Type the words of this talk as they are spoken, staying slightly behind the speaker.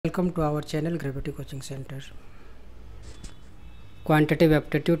Welcome to our channel Gravity Coaching Center. Quantitative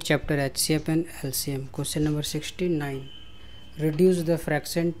Aptitude Chapter HCF and LCM. Question number 69. Reduce the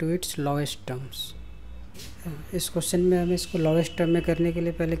fraction to its lowest terms. इस question में हमें इसको lowest term में करने के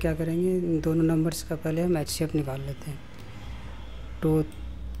लिए पहले क्या करेंगे, इन दोनों नंबर्स का पहले हम HCF निकाल लेते हैं. 2,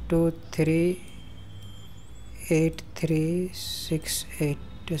 2, 3, 8, 3, 6,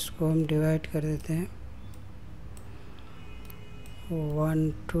 8. इसको हम डिवाइड कर देते हैं 1,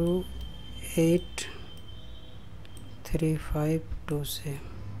 2, 8, 3, 5, 2 से.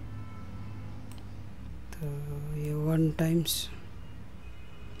 तो ये 1 times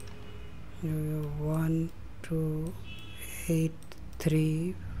 1, 2, 8,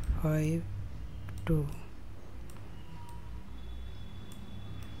 3, 5, 2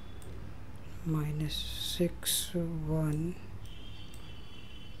 minus 6, 1,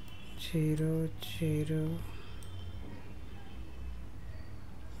 0, 0,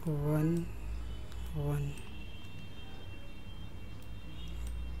 1, 1,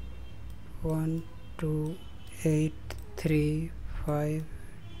 1, 2, 8, 3, 5,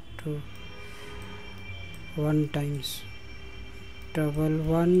 2. 1 times 1,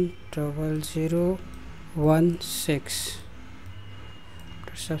 1, 0, 0, 1, 6.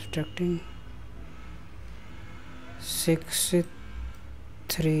 Subtracting 6,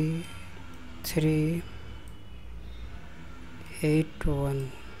 3, 3, 8,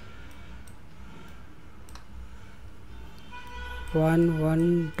 1. 1,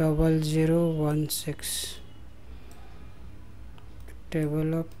 1, 0, 0, 1, 6.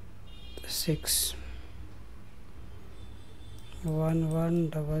 Table of 6. 1,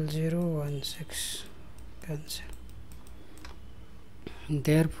 1, 0, 0, 1, 6. Cancel.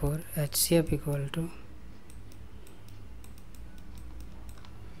 Therefore, HCF equal to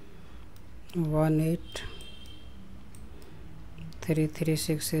 1, 8, 3, 3,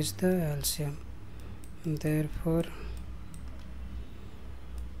 6 is the LCM. Therefore,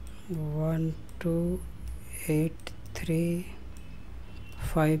 1, 2, 8, 3,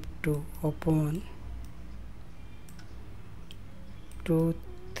 5, 2 upon 2,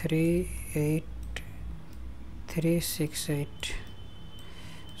 3, 8, 3, 6, 8.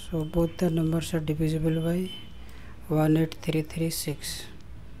 So both the numbers are divisible by 1, 8, 3, 3, 6.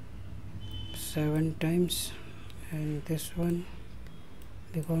 7 times, and this one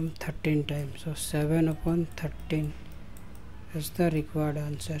become 13 times. So 7 upon 13 is the required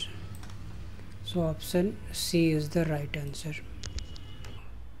answer. So option C is the right answer.